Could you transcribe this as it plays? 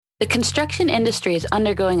The construction industry is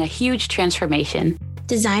undergoing a huge transformation.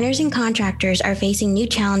 Designers and contractors are facing new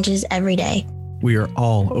challenges every day. We are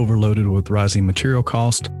all overloaded with rising material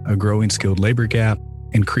cost, a growing skilled labor gap,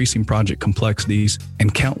 increasing project complexities,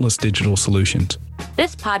 and countless digital solutions.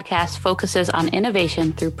 This podcast focuses on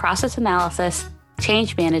innovation through process analysis,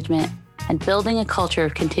 change management, and building a culture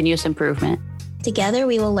of continuous improvement. Together,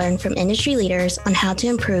 we will learn from industry leaders on how to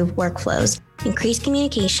improve workflows, increase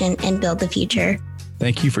communication, and build the future.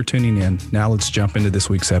 Thank you for tuning in. Now let's jump into this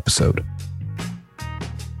week's episode.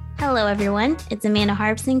 Hello, everyone. It's Amanda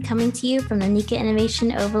Harbson coming to you from the NECA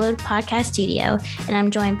Innovation Overload podcast studio, and I'm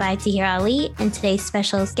joined by Tahir Ali and today's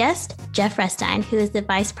special guest, Jeff Restine, who is the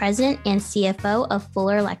Vice President and CFO of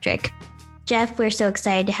Fuller Electric. Jeff, we're so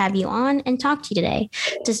excited to have you on and talk to you today.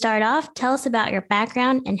 To start off, tell us about your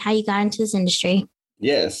background and how you got into this industry.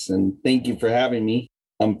 Yes, and thank you for having me.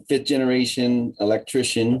 I'm fifth generation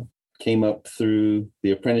electrician, came up through the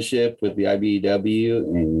apprenticeship with the IBEW,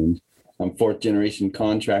 and I'm fourth generation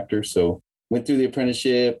contractor. So went through the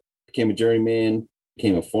apprenticeship, became a journeyman,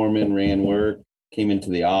 became a foreman, ran work, came into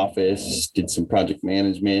the office, did some project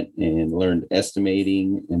management and learned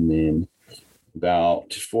estimating. And then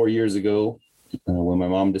about 4 years ago, when my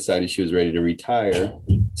mom decided she was ready to retire,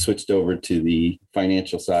 switched over to the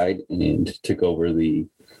financial side and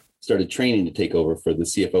started training to take over for the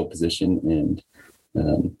CFO position. And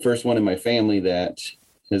first one in my family that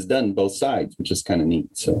has done both sides, which is kind of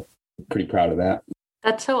neat. So pretty proud of that.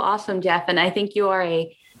 That's so awesome, Jeff. And I think you are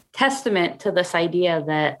a testament to this idea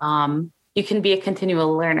that you can be a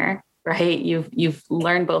continual learner, right? You've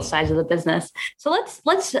learned both sides of the business. So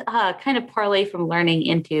let's kind of parlay from learning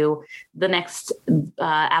into the next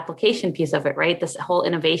application piece of it, right? This whole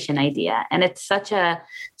innovation idea. And it's such a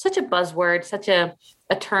buzzword, such a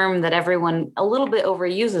term that everyone a little bit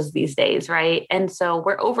overuses these days, right? And so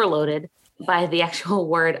we're overloaded by the actual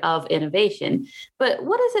word of innovation. But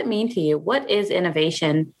what does it mean to you? What is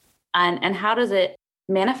innovation and how does it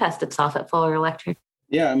manifest itself at Fuller Electric?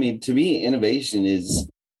 Yeah, I mean, to me, innovation is,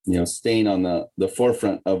 staying on the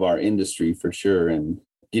forefront of our industry for sure, and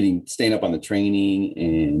staying up on the training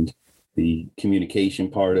and the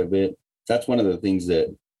communication part of it. That's one of the things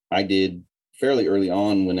that I did fairly early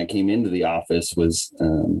on when I came into the office was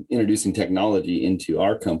introducing technology into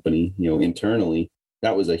our company, internally.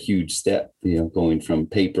 That was a huge step, going from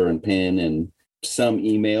paper and pen and some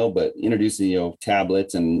email, but introducing,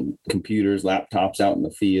 tablets and computers, laptops out in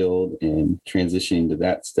the field and transitioning to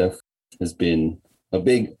that stuff has been a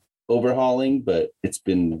big overhauling, but it's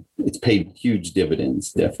paid huge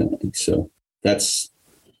dividends, definitely. So that's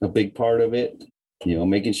a big part of it,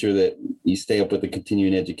 making sure that you stay up with the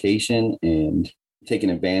continuing education and taking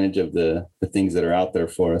advantage of the things that are out there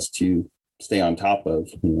for us to stay on top of,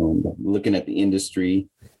 looking at the industry,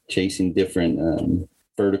 chasing different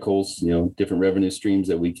verticals, different revenue streams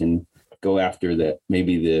that we can go after that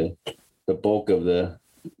maybe the bulk of the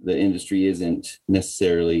industry isn't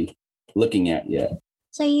necessarily looking at yet.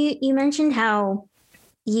 So you mentioned how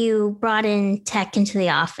you brought in tech into the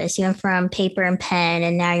office. You went from paper and pen,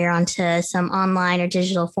 and now you're onto some online or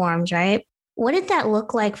digital forms, right? What did that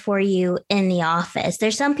look like for you in the office?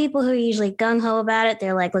 There's some people who are usually gung-ho about it.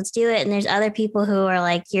 They're like, let's do it. And there's other people who are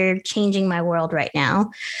like, you're changing my world right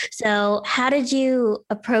now. So how did you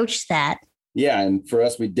approach that? Yeah, and for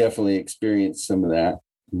us, we definitely experienced some of that.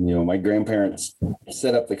 My grandparents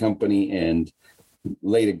set up the company and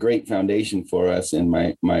laid a great foundation for us, and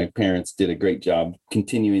my parents did a great job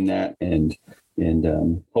continuing that and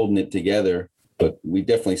holding it together. But we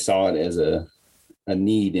definitely saw it as a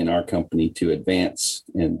need in our company to advance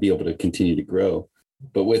and be able to continue to grow.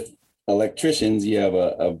 But with electricians, you have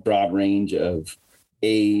a broad range of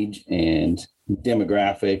age and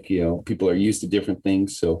demographic. People are used to different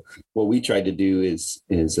things. So what we tried to do is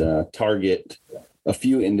target a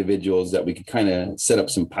few individuals that we could kind of set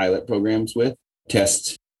up some pilot programs with,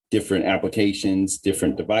 test different applications,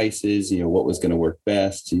 different devices, what was going to work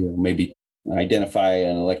best, maybe identify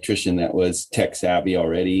an electrician that was tech savvy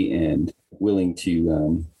already and willing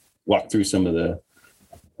to walk through some of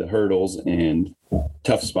the hurdles and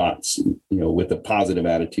tough spots, with a positive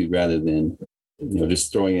attitude rather than,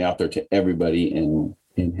 just throwing it out there to everybody and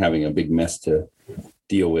having a big mess to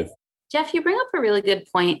deal with. Jeff, you bring up a really good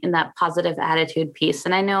point in that positive attitude piece.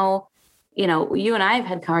 And I know, you and I have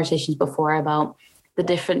had conversations before about the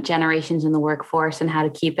different generations in the workforce and how to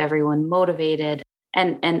keep everyone motivated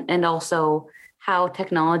and also how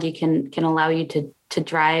technology can allow you to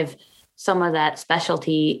drive some of that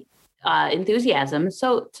specialty enthusiasm.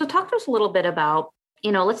 So talk to us a little bit about,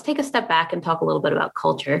 let's take a step back and talk a little bit about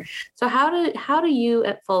culture. So how do you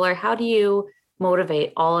at Fuller, how do you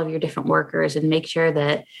motivate all of your different workers and make sure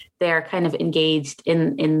that they're kind of engaged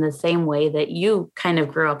in the same way that you kind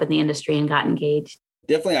of grew up in the industry and got engaged?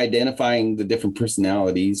 Definitely identifying the different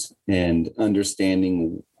personalities and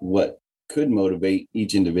understanding what could motivate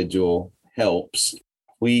each individual helps.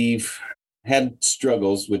 We've had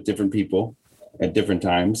struggles with different people at different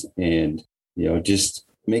times, and just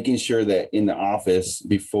making sure that in the office,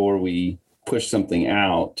 before we push something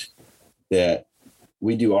out, that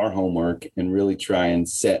we do our homework and really try and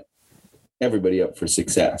set everybody up for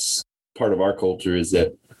success. Part of our culture is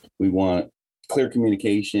that we want clear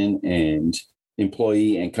communication and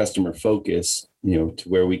employee and customer focus, to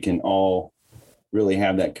where we can all really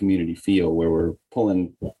have that community feel where we're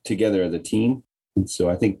pulling together as a team. And so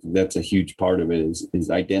I think that's a huge part of it is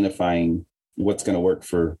identifying what's going to work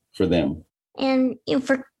for them. And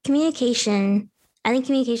for communication, I think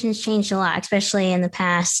communication has changed a lot, especially in the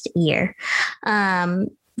past year.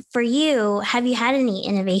 For you, have you had any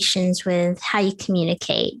innovations with how you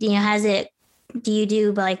communicate? Do you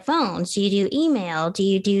do like phones? Do you do email? Do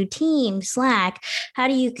you do Teams, Slack? How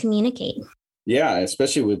do you communicate? Yeah,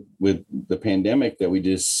 especially with the pandemic that we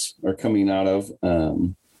just are coming out of,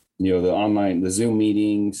 the online, the Zoom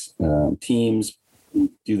meetings, Teams,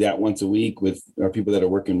 do that once a week with our people that are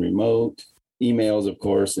working remote. Emails, of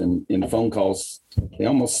course, and phone calls, they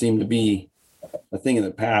almost seem to be a thing in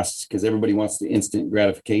the past because everybody wants the instant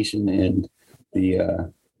gratification, and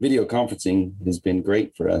the video conferencing has been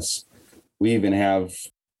great for us. We even have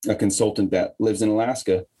a consultant that lives in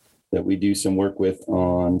Alaska that we do some work with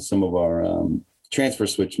on some of our transfer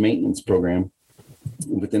switch maintenance program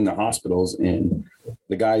within the hospitals. And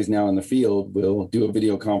the guys now in the field will do a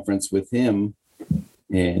video conference with him,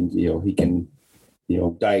 and, he can,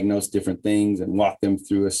 diagnose different things and walk them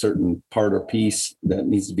through a certain part or piece that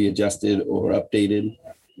needs to be adjusted or updated.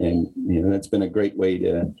 And, that's been a great way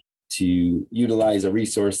to utilize a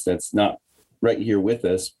resource that's not right here with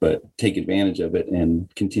us, but take advantage of it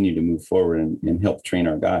and continue to move forward and help train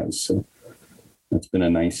our guys. So that's been a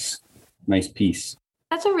nice piece.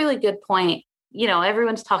 That's a really good point.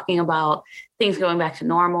 Everyone's talking about things going back to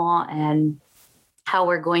normal and how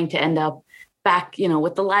we're going to end up back,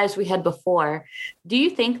 with the lives we had before. Do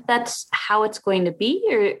you think that's how it's going to be?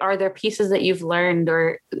 Or are there pieces that you've learned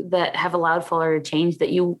or that have allowed for a change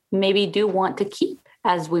that you maybe do want to keep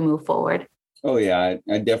as we move forward? Oh, yeah,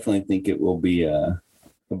 I definitely think it will be a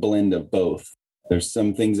blend of both. There's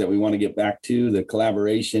some things that we want to get back to, the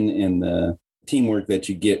collaboration and the teamwork that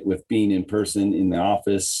you get with being in person in the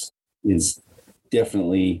office is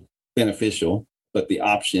definitely beneficial, but the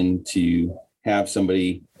option to have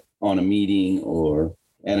somebody on a meeting or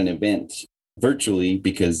at an event virtually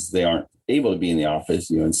because they aren't able to be in the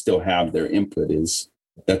office, and still have their input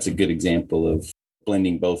that's a good example of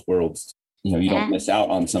blending both worlds. You don't miss out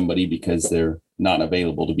on somebody because they're not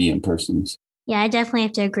available to be in person. Yeah, I definitely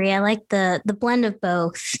have to agree. I like the blend of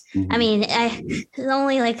both. Mm-hmm. I mean, it's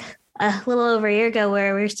only like a little over a year ago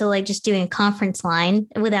where we were still like just doing a conference line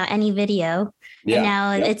without any video. Yeah. And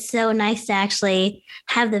now it's so nice to actually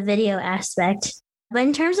have the video aspect. But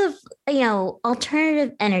in terms of,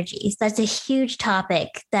 alternative energies, that's a huge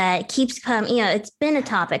topic that keeps coming. It's been a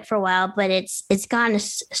topic for a while, but it's gotten a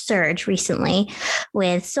surge recently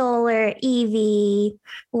with solar, EV,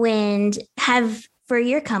 wind. For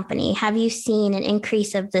your company, have you seen an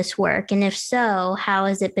increase of this work? And if so, how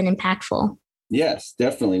has it been impactful? Yes,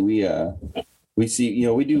 definitely. We see,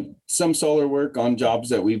 we do some solar work on jobs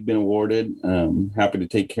that we've been awarded. Happy to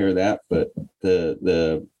take care of that. But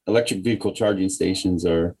the electric vehicle charging stations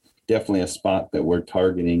are definitely a spot that we're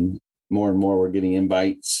targeting. More and more, we're getting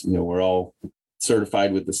invites. We're all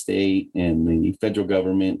certified with the state and the federal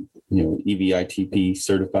government, EVITP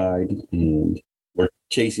certified, and we're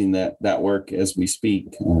chasing that work as we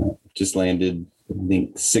speak. Just landed, I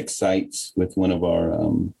think, 6 sites with one of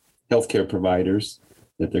our healthcare providers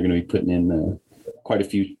that they're going to be putting in quite a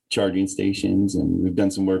few charging stations. And we've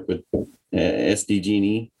done some work with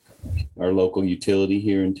SDG&E, our local utility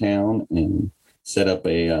here in town, and set up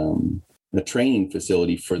a training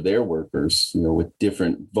facility for their workers, with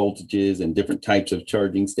different voltages and different types of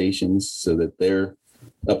charging stations so that they're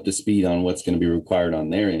up to speed on what's going to be required on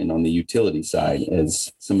their end on the utility side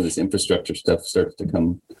as some of this infrastructure stuff starts to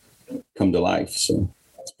come to life. So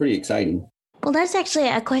it's pretty exciting. Well, that's actually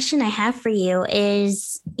a question I have for you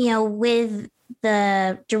is, with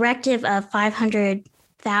the directive of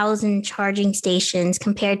 500,000 charging stations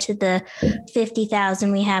compared to the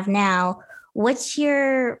 50,000 we have now, what's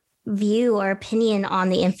your view or opinion on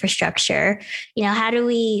the infrastructure?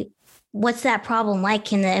 What's that problem like?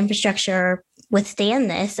 Can the infrastructure withstand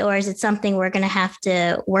this, or is it something we're going to have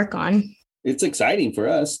to work on? it's exciting for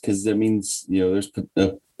us because that means, there's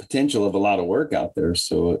a potential of a lot of work out there.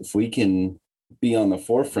 So if we can be on the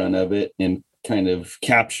forefront of it and kind of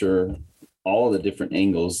capture all the different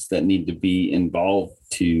angles that need to be involved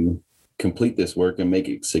to complete this work and make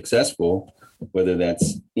it successful, whether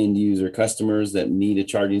that's end user customers that need a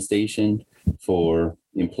charging station for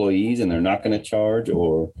employees and they're not going to charge,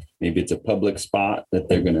 or maybe it's a public spot that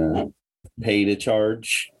they're going to pay to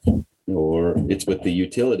charge, or it's with the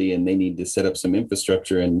utility and they need to set up some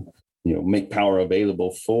infrastructure and make power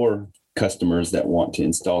available for customers that want to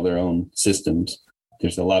install their own systems.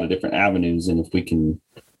 There's a lot of different avenues, and if we can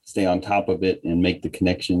stay on top of it and make the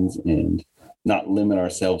connections and not limit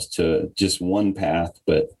ourselves to just one path,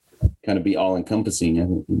 but kind of be all encompassing,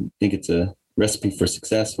 I think it's a recipe for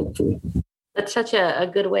success, hopefully. That's such a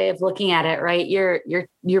good way of looking at it, right?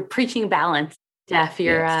 You're preaching balance, Jeff.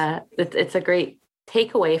 Yes. It's a great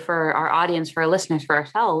takeaway for our audience, for our listeners, for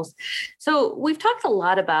ourselves. So we've talked a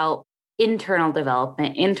lot about internal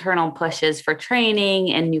development, internal pushes for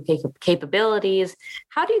training and new capabilities.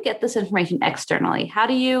 How do you get this information externally? How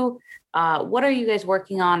do you, what are you guys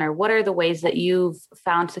working on, or what are the ways that you've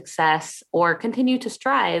found success or continue to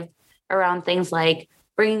strive around things like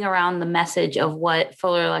bringing around the message of what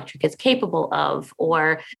Fuller Electric is capable of,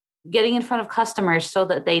 or getting in front of customers so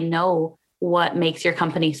that they know what makes your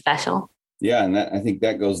company special? Yeah, and I think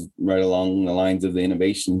that goes right along the lines of the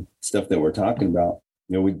innovation stuff that we're talking about.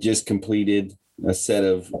 We just completed a set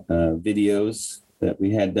of videos that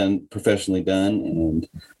we had professionally done, and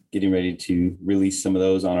getting ready to release some of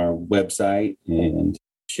those on our website and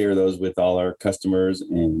share those with all our customers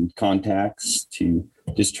and contacts to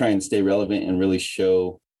just try and stay relevant and really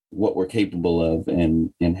show what we're capable of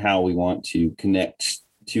and how we want to connect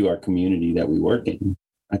to our community that we work in.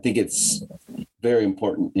 I think it's very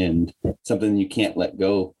important and something you can't let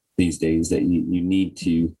go these days, that you need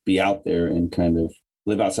to be out there and kind of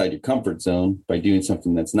live outside your comfort zone by doing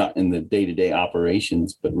something that's not in the day-to-day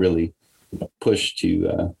operations, but really push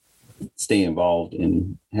to stay involved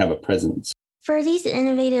and have a presence. For these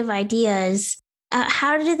innovative ideas,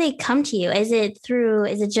 how do they come to you? Is it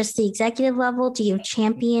just the executive level? Do you have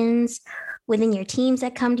champions within your teams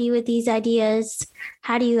that come to you with these ideas?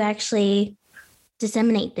 How do you actually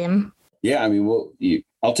disseminate them? Yeah, I mean,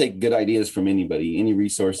 I'll take good ideas from anybody, any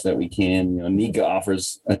resource that we can. NECA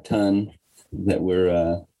offers a ton that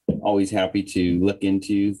we're always happy to look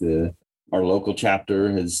into. Our local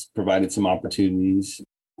chapter has provided some opportunities.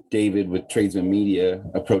 David with Tradesman Media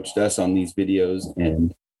approached us on these videos,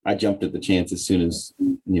 and I jumped at the chance as soon as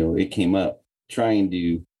it came up, trying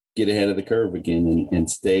to get ahead of the curve again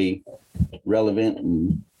and stay relevant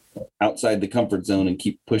and outside the comfort zone and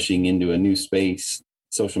keep pushing into a new space.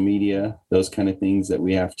 Social media, those kind of things that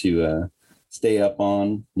we have to stay up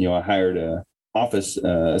on. I hired a office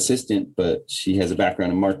assistant, but she has a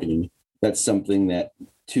background in marketing. That's something that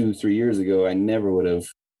 2-3 years ago I never would have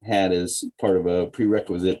had as part of a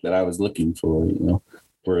prerequisite that I was looking for.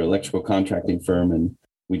 We're an electrical contracting firm and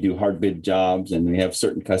we do hard bid jobs and we have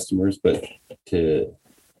certain customers, but to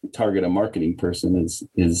target a marketing person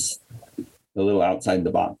is a little outside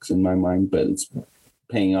the box in my mind, but it's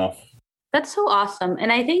paying off. That's so awesome. And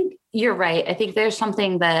I think you're right. I think there's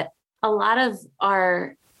something that a lot of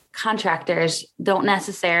our contractors don't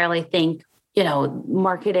necessarily think,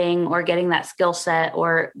 marketing or getting that skill set,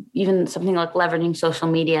 or even something like leveraging social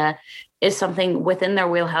media, is something within their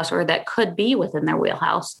wheelhouse, or that could be within their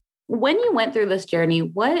wheelhouse. When you went through this journey,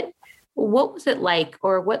 what was it like,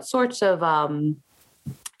 or what sorts of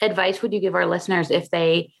advice would you give our listeners if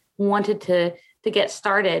they wanted to get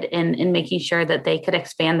started in making sure that they could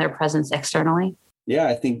expand their presence externally? Yeah,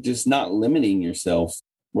 I think just not limiting yourself.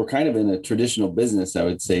 We're kind of in a traditional business, I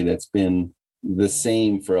would say, that's been the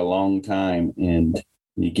same for a long time. And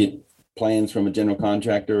you get plans from a general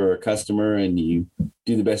contractor or a customer, and you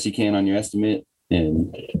do the best you can on your estimate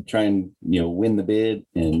and try and, win the bid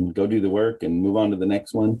and go do the work and move on to the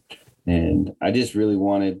next one. And I just really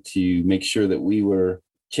wanted to make sure that we were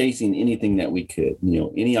chasing anything that we could,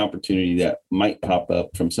 any opportunity that might pop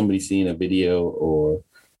up from somebody seeing a video or,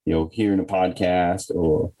 hearing a podcast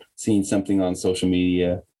or seeing something on social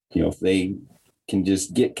media. If they can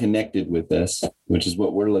just get connected with us, which is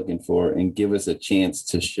what we're looking for, and give us a chance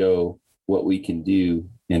to show what we can do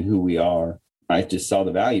and who we are. I just saw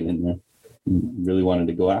the value in there. Really wanted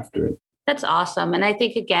to go after it. That's awesome. And I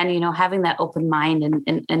think, again, having that open mind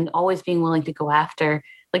and always being willing to go after,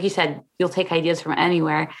 like you said, you'll take ideas from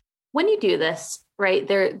anywhere. When you do this, right,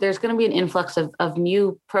 there's going to be an influx of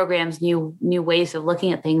new programs, new ways of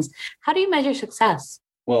looking at things. How do you measure success?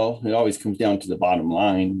 Well, it always comes down to the bottom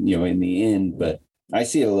line, in the end, but I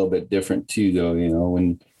see it a little bit different too, though.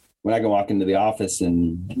 When when I can walk into the office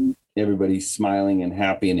and everybody's smiling and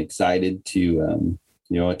happy and excited to,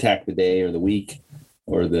 attack the day or the week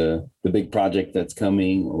or the big project that's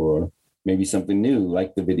coming, or maybe something new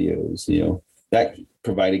like the videos, that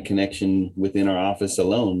provided connection within our office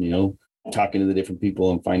alone, talking to the different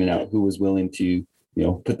people and finding out who was willing to,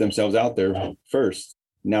 put themselves out there first.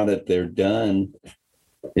 Now that they're done,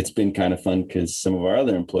 it's been kind of fun because some of our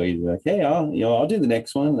other employees are like, hey, I'll do the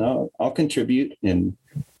next one. I'll contribute. And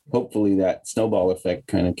hopefully that snowball effect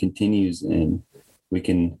kind of continues and we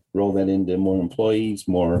can roll that into more employees,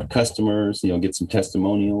 more customers, get some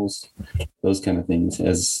testimonials, those kind of things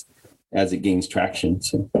as it gains traction.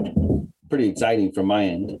 So pretty exciting from my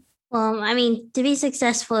end. Well, I mean, to be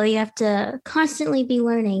successful, you have to constantly be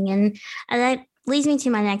learning. And that leads me to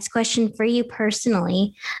my next question for you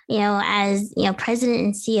personally. As president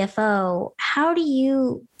and CFO, how do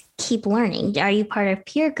you keep learning? Are you part of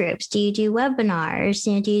peer groups? Do you do webinars?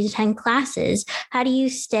 Do you attend classes? How do you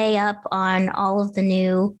stay up on all of the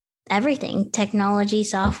new everything, technology,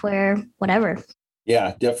 software, whatever?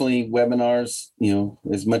 Yeah, definitely webinars,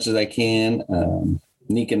 as much as I can.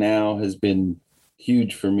 Nika Now has been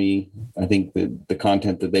huge for me. I think the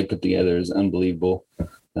content that they put together is unbelievable.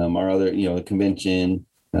 Our other, the convention,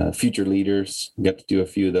 Future Leaders, got to do a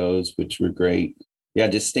few of those, which were great. Yeah,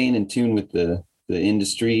 just staying in tune with the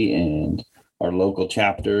industry and our local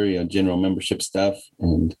chapter, general membership stuff,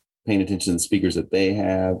 and paying attention to the speakers that they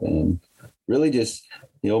have. And really just,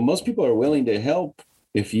 most people are willing to help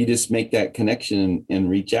if you just make that connection and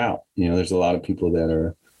reach out. There's a lot of people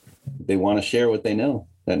that they want to share what they know,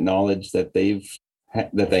 that knowledge that they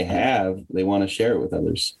have, they want to share it with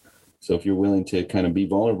others. So if you're willing to kind of be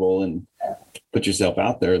vulnerable and put yourself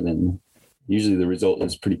out there, then usually the result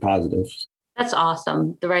is pretty positive. That's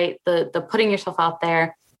awesome. The putting yourself out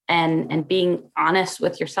there and being honest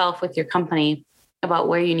with yourself, with your company about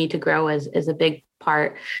where you need to grow is a big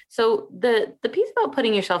part. So the piece about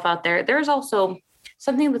putting yourself out there, there's also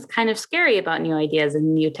something that's kind of scary about new ideas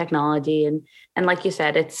and new technology. And like you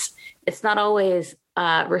said, it's not always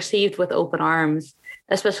received with open arms,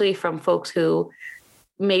 especially from folks who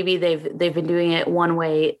maybe they've been doing it one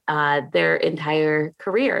way their entire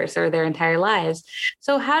careers or their entire lives.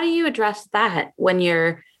 So how do you address that when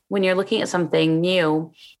you're looking at something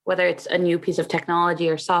new, whether it's a new piece of technology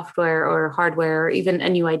or software or hardware, or even a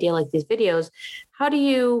new idea like these videos? How do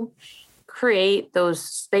you create those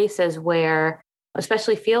spaces where,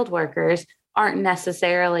 especially field workers, aren't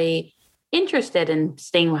necessarily interested in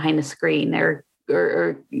staying behind a screen or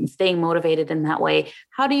staying motivated in that way?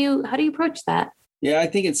 How do you approach that? Yeah, I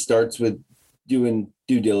think it starts with doing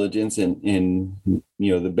due diligence and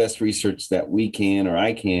the best research that we can or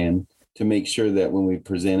I can to make sure that when we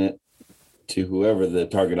present it to whoever the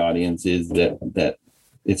target audience is, that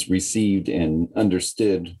it's received and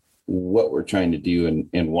understood what we're trying to do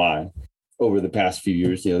and why. Over the past few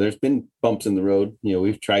years, there's been bumps in the road.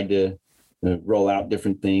 We've tried to roll out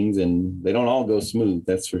different things and they don't all go smooth,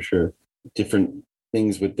 that's for sure. Different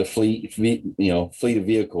things with the fleet of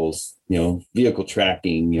vehicles, vehicle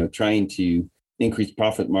tracking, trying to increase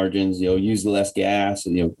profit margins, use less gas,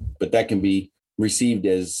 but that can be received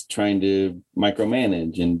as trying to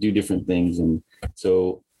micromanage and do different things. And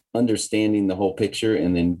so understanding the whole picture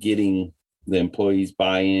and then getting the employees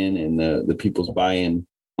buy-in and the people's buy-in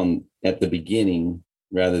at the beginning,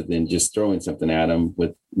 rather than just throwing something at them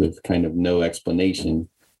with kind of no explanation.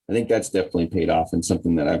 I think that's definitely paid off and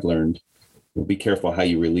something that I've learned. Be careful how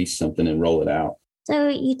you release something and roll it out. So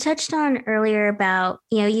you touched on earlier about,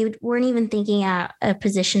 you weren't even thinking at a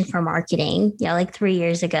position for marketing, like 3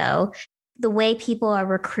 years ago. The way people are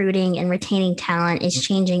recruiting and retaining talent is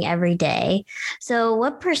changing every day. So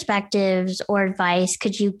what perspectives or advice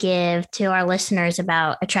could you give to our listeners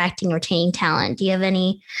about attracting and retaining talent? Do you have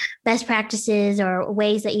any best practices or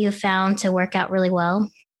ways that you've found to work out really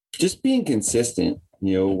well? Just being consistent.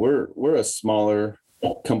 We're a smaller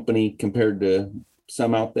company compared to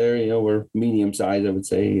some out there. We're medium size, I would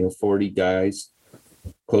say, 40 guys,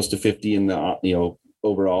 close to 50 in the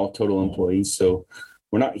overall total employees. So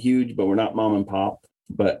we're not huge, but we're not mom and pop.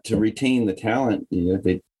 But to retain the talent,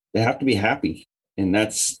 they have to be happy, and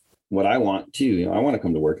that's what I want too. I want to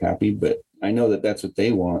come to work happy, but I know that that's what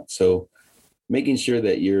they want. So making sure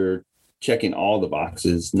that you're checking all the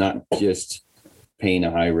boxes, not just paying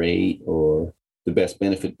a high rate or the best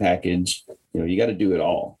benefit package. You got to do it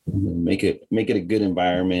all. Make it a good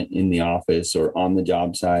environment in the office or on the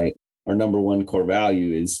job site. Our number one core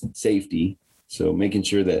value is safety. So making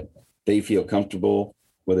sure that they feel comfortable,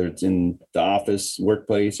 whether it's in the office,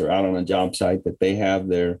 workplace, or out on a job site, that they have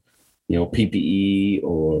their, PPE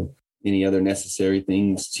or any other necessary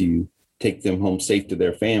things to take them home safe to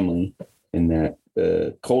their family, and that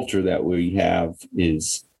the culture that we have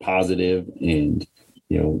is positive, and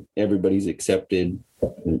everybody's accepted.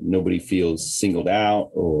 Nobody feels singled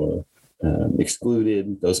out or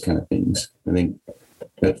excluded, those kind of things. I think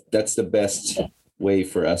that's the best way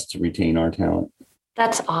for us to retain our talent.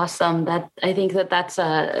 That's awesome. I think that's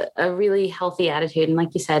a really healthy attitude. And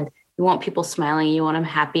like you said, you want people smiling, you want them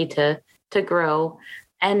happy to grow.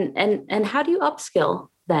 And how do you upskill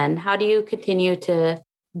then? How do you continue to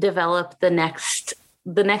develop the next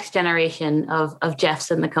generation of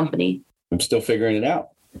Jeffs in the company? I'm still figuring it out.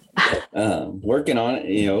 Working on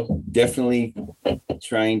it, definitely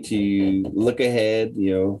trying to look ahead,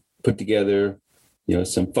 put together,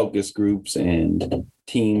 some focus groups and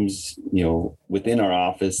teams, within our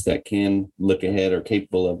office that can look ahead or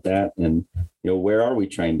capable of that. And, where are we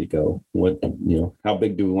trying to go? What, how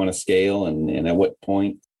big do we want to scale, and at what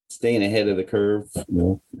point? Staying ahead of the curve,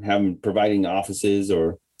 providing offices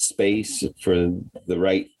or space for the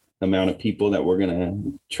right amount of people that we're going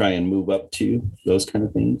to try and move up to, those kind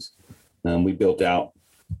of things. We built out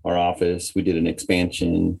our office. We did an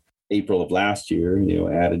expansion April of last year,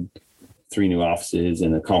 added 3 new offices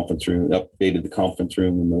and a conference room, updated the conference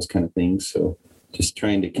room and those kind of things. So just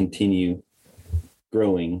trying to continue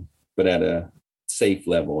growing, but at a safe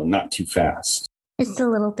level and not too fast. It's the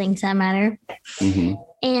little things that matter. Mm-hmm.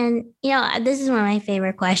 And, this is one of my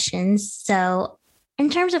favorite questions. So in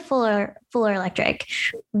terms of Fuller Electric,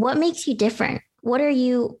 what makes you different? What are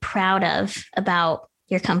you proud of about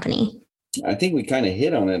your company? I think we kind of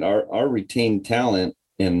hit on it. Our retained talent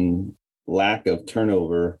and lack of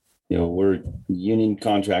turnover. We're a union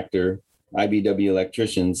contractor, IBEW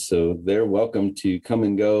electricians, so they're welcome to come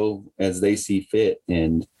and go as they see fit.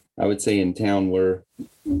 And I would say in town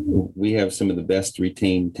we have some of the best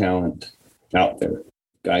retained talent out there.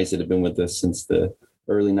 Guys that have been with us since the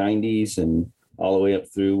early 90s and all the way up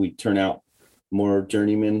through. We turn out more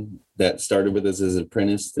journeymen that started with us as an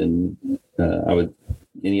apprentice than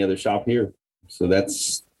any other shop here. So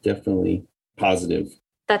that's definitely positive.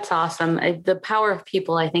 That's awesome. The power of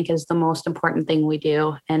people, I think, is the most important thing we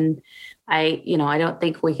do. And I don't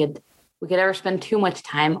think we could ever spend too much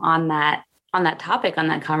time on that topic, on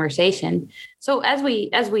that conversation. So as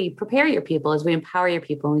we prepare your people, as we empower your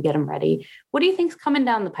people and we get them ready, what do you think's coming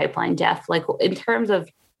down the pipeline, Jeff? Like in terms of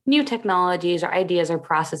new technologies or ideas or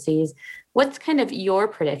processes, what's kind of your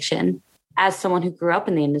prediction as someone who grew up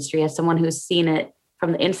in the industry, as someone who's seen it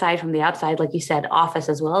from the inside, from the outside, like you said, office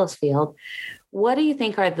as well as field? What do you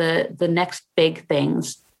think are the next big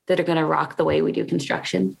things that are going to rock the way we do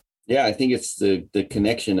construction? Yeah, I think it's the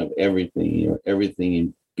connection of everything,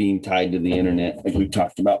 everything being tied to the internet, like we've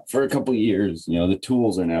talked about for a couple of years. The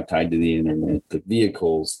tools are now tied to the internet, the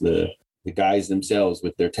vehicles, the guys themselves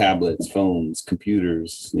with their tablets, phones,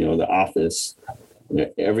 computers, the office,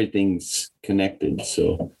 everything's connected.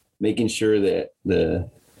 So making sure that the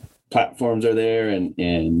platforms are there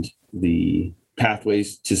and the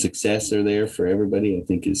pathways to success are there for everybody, I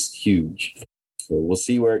think is huge. So we'll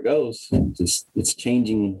see where it goes. It's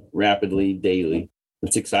changing rapidly daily.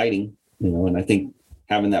 It's exciting, and I think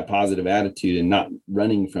having that positive attitude and not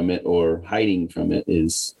running from it or hiding from it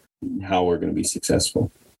is how we're going to be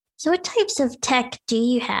successful. So what types of tech do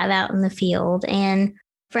you have out in the field? And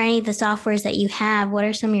for any of the softwares that you have, what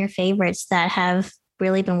are some of your favorites that have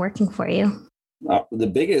really been working for you? The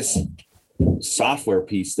biggest software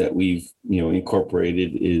piece that we've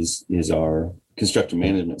incorporated is our construction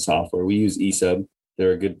management software. We use ESUB.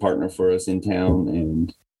 They're a good partner for us in town,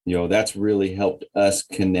 and that's really helped us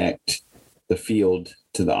connect the field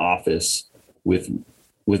to the office with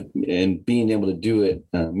and being able to do it,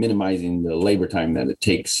 minimizing the labor time that it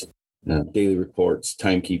takes, daily reports,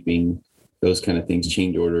 timekeeping, those kind of things,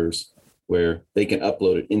 change orders, where they can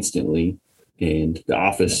upload it instantly and the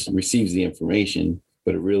office receives the information,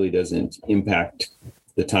 but it really doesn't impact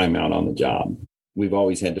the time out on the job. We've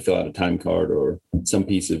always had to fill out a time card or some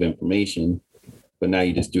piece of information, but now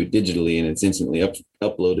you just do it digitally and it's instantly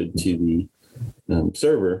uploaded to the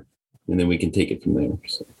server, and then we can take it from there.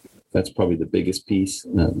 So that's probably the biggest piece.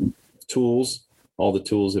 Tools, all the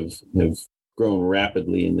tools have grown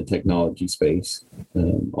rapidly in the technology space.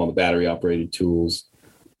 All the battery operated tools,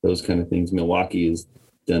 those kind of things. Milwaukee has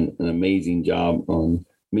done an amazing job on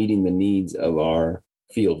meeting the needs of our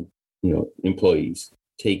field, employees,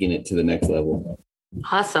 taking it to the next level.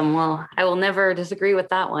 Awesome. Well, I will never disagree with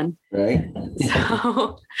that one. Right.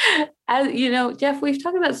 So, as you know, Jeff, we've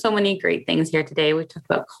talked about so many great things here today. We've talked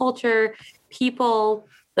about culture, people,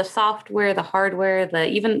 the software, the hardware,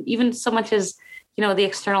 even so much as, the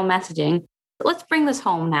external messaging. Let's bring this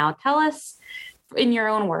home now. Tell us in your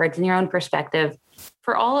own words, in your own perspective,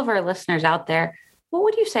 for all of our listeners out there, what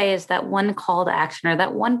would you say is that one call to action or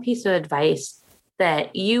that one piece of advice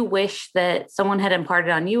that you wish that someone had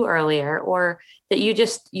imparted on you earlier, or that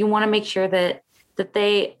you want to make sure that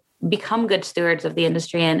they become good stewards of the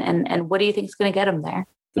industry, and what do you think is going to get them there?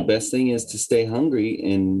 The best thing is to stay hungry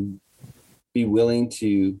and be willing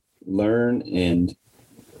to learn and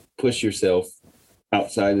push yourself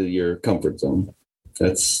outside of your comfort zone.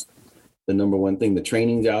 That's the number one thing. The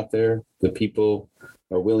training's out there. The people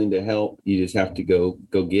are willing to help. You just have to go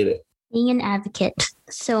get it. Being an advocate,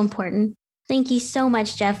 so important. Thank you so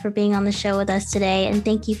much, Jeff, for being on the show with us today. And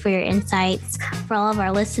thank you for your insights. For all of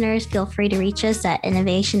our listeners, feel free to reach us at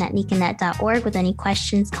innovation@nicanet.org with any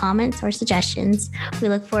questions, comments, or suggestions. We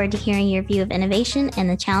look forward to hearing your view of innovation and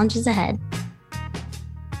the challenges ahead.